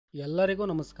ಎಲ್ಲರಿಗೂ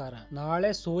ನಮಸ್ಕಾರ. ನಾಳೆ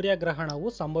ಸೂರ್ಯಗ್ರಹಣವು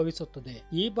ಸಂಭವಿಸುತ್ತದೆ.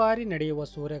 ಈ ಬಾರಿ ನಡೆಯುವ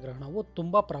ಸೂರ್ಯಗ್ರಹಣವು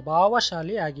ತುಂಬಾ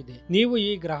ಪ್ರಭಾವಶಾಲಿ ಆಗಿದೆ. ನೀವು ಈ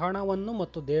ಗ್ರಹಣವನ್ನು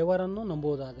ಮತ್ತು ದೇವರನ್ನು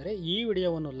ನಂಬುವುದಾದರೆ ಈ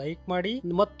ವಿಡಿಯೋವನ್ನು ಲೈಕ್ ಮಾಡಿ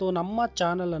ಮತ್ತು ನಮ್ಮ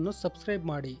ಚಾನೆಲ್ ಅನ್ನು ಸಬ್ಸ್ಕ್ರೈಬ್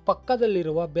ಮಾಡಿ.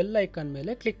 ಪಕ್ಕದಲ್ಲಿರುವ ಬೆಲ್ ಐಕಾನ್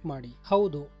ಮೇಲೆ ಕ್ಲಿಕ್ ಮಾಡಿ.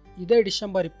 ಹೌದು, ಇದೇ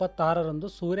ಡಿಸೆಂಬರ್ 26ರಂದು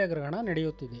ಸೂರ್ಯಗ್ರಹಣ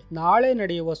ನಡೆಯುತ್ತಿದೆ. ನಾಳೆ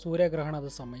ನಡೆಯುವ ಸೂರ್ಯಗ್ರಹಣದ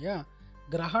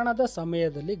ಗ್ರಹಣದ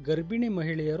ಸಮಯದಲ್ಲಿ ಗರ್ಭಿಣಿ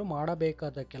ಮಹಿಳೆಯರು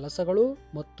ಮಾಡಬೇಕಾದ ಕೆಲಸಗಳು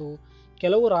ಮತ್ತು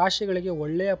ಕೆಲವು ರಾಶಿಗಳಿಗೆ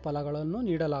ಒಳ್ಳೆಯ ಫಲಗಳನ್ನು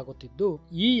ನೀಡಲಾಗುತ್ತಿದ್ದು,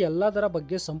 ಈ ಎಲ್ಲದರ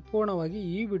ಬಗ್ಗೆ ಸಂಪೂರ್ಣವಾಗಿ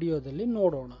ಈ ವಿಡಿಯೋದಲ್ಲಿ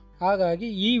ನೋಡೋಣ. ಹಾಗಾಗಿ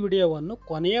ಈ ವಿಡಿಯೋವನ್ನು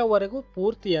ಕೊನೆಯವರೆಗೂ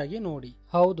ಪೂರ್ತಿಯಾಗಿ ನೋಡಿ.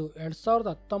 ಹೌದು,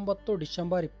 2019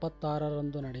 ಡಿಸೆಂಬರ್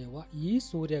 26ರಂದು ನಡೆಯುವ ಈ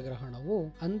ಸೂರ್ಯಗ್ರಹಣವು,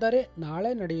 ಅಂದರೆ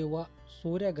ನಾಳೆ ನಡೆಯುವ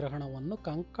ಸೂರ್ಯಗ್ರಹಣವನ್ನು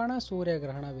ಕಂಕಣ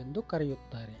ಸೂರ್ಯಗ್ರಹಣವೆಂದು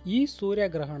ಕರೆಯುತ್ತಾರೆ. ಈ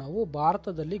ಸೂರ್ಯಗ್ರಹಣವು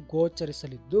ಭಾರತದಲ್ಲಿ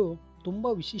ಗೋಚರಿಸಲಿದ್ದು ತುಂಬಾ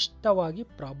ವಿಶಿಷ್ಟವಾಗಿ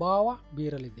ಪ್ರಭಾವ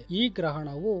ಬೀರಲಿದೆ. ಈ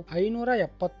ಗ್ರಹಣವು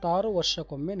 576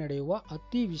 ವರ್ಷಕ್ಕೊಮ್ಮೆ ನಡೆಯುವ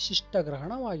ಅತಿ ವಿಶಿಷ್ಟ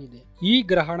ಗ್ರಹಣವಾಗಿದೆ. ಈ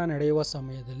ಗ್ರಹಣ ನಡೆಯುವ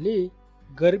ಸಮಯದಲ್ಲಿ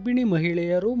ಗರ್ಭಿಣಿ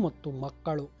ಮಹಿಳೆಯರು ಮತ್ತು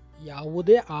ಮಕ್ಕಳು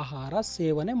ಯಾವುದೇ ಆಹಾರ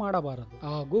ಸೇವನೆ ಮಾಡಬಾರದು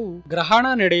ಹಾಗೂ ಗ್ರಹಣ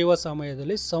ನಡೆಯುವ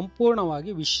ಸಮಯದಲ್ಲಿ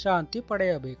ಸಂಪೂರ್ಣವಾಗಿ ವಿಶ್ರಾಂತಿ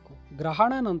ಪಡೆಯಬೇಕು.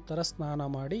 ಗ್ರಹಣ ನಂತರ ಸ್ನಾನ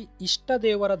ಮಾಡಿ ಇಷ್ಟ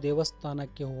ದೇವರ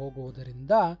ದೇವಸ್ಥಾನಕ್ಕೆ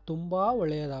ಹೋಗುವುದರಿಂದ ತುಂಬಾ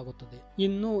ಒಳ್ಳೆಯದಾಗುತ್ತದೆ.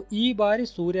 ಇನ್ನು ಈ ಬಾರಿ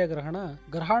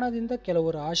ಗ್ರಹಣದಿಂದ ಕೆಲವು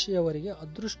ರಾಶಿಯವರಿಗೆ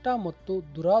ಅದೃಷ್ಟ ಮತ್ತು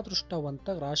ದುರಾದೃಷ್ಟವಂತ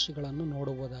ರಾಶಿಗಳನ್ನು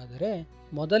ನೋಡುವುದಾದರೆ,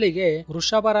 ಮೊದಲಿಗೆ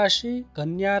ವೃಷಭ ರಾಶಿ,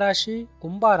 ಕನ್ಯಾ ರಾಶಿ,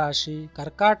 ಕುಂಭ ರಾಶಿ,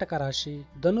 ಕರ್ಕಾಟಕ ರಾಶಿ,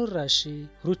 ಧನುರ್ ರಾಶಿ,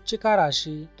 ವೃಶ್ಚಿಕ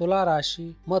ರಾಶಿ, ತುಲಾ ರಾಶಿ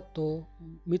ಮತ್ತು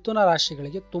ಮಿಥುನ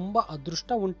ರಾಶಿಗಳಿಗೆ ತುಂಬಾ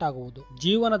ಅದೃಷ್ಟ ಉಂಟಾಗುವುದು.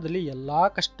 ಜೀವನದಲ್ಲಿ ಎಲ್ಲಾ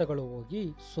ಕಷ್ಟಗಳು ಹೋಗಿ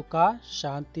ಸುಖ,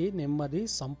 ಶಾಂತಿ, ನೆಮ್ಮದಿ,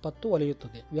 ಸಂಪತ್ತು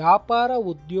ಒಲಿಯುತ್ತದೆ. ವ್ಯಾಪಾರ,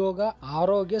 ಉದ್ಯೋಗ,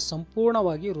 ಆರೋಗ್ಯ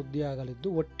ಸಂಪೂರ್ಣವಾಗಿ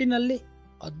ವೃದ್ಧಿಯಾಗಲಿದ್ದು ಒಟ್ಟಿನಲ್ಲಿ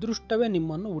ಅದೃಷ್ಟವೇ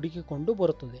ನಿಮ್ಮನ್ನು ಹುಡುಕಿಕೊಂಡು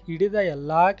ಬರುತ್ತದೆ. ಹಿಡಿದ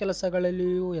ಎಲ್ಲಾ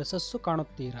ಕೆಲಸಗಳಲ್ಲಿಯೂ ಯಶಸ್ಸು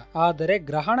ಕಾಣುತ್ತೀರಾ. ಆದರೆ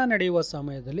ಗ್ರಹಣ ನಡೆಯುವ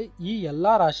ಸಮಯದಲ್ಲಿ ಈ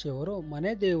ಎಲ್ಲಾ ರಾಶಿಯವರು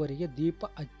ಮನೆ ದೇವರಿಗೆ ದೀಪ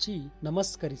ಹಚ್ಚಿ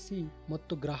ನಮಸ್ಕರಿಸಿ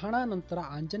ಮತ್ತು ಗ್ರಹಣ ನಂತರ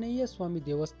ಆಂಜನೇಯ ಸ್ವಾಮಿ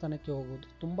ದೇವಸ್ಥಾನಕ್ಕೆ ಹೋಗುವುದು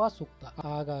ತುಂಬಾ ಸೂಕ್ತ.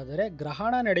 ಹಾಗಾದರೆ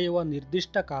ಗ್ರಹಣ ನಡೆಯುವ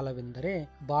ನಿರ್ದಿಷ್ಟ ಕಾಲವೆಂದರೆ,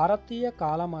 ಭಾರತೀಯ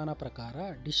ಕಾಲಮಾನ ಪ್ರಕಾರ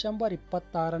ಡಿಸೆಂಬರ್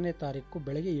 26ನೇ ತಾರೀಕು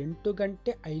ಬೆಳಗ್ಗೆ 8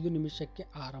 ಗಂಟೆ 5 ನಿಮಿಷಕ್ಕೆ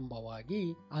ಆರಂಭವಾಗಿ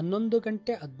 11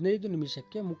 ಗಂಟೆ 15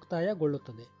 ನಿಮಿಷಕ್ಕೆ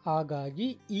ಮುಕ್ತಾಯಗೊಳ್ಳುತ್ತದೆ. ಹಾಗಾಗಿ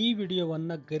ಈ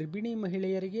ವಿಡಿಯೋವನ್ನ ಗರ್ಭಿಣಿ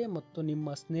ಮಹಿಳೆಯರಿಗೆ ಮತ್ತು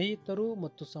ನಿಮ್ಮ ಸ್ನೇಹಿತರು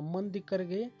ಮತ್ತು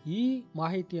ಸಂಬಂಧಿಕರಿಗೆ ಈ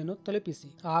ಮಾಹಿತಿಯನ್ನು ತಲುಪಿಸಿ.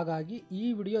 ಹಾಗಾಗಿ ಈ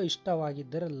ವಿಡಿಯೋ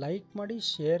ಇಷ್ಟವಾಗಿದ್ದರೆ ಲೈಕ್ ಮಾಡಿ,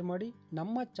 ಶೇರ್ ಮಾಡಿ,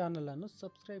 ನಮ್ಮ ಚಾನೆಲ್ ಅನ್ನು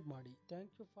ಸಬ್ಸ್ಕ್ರೈಬ್ ಮಾಡಿ.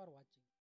 Thank you for watching.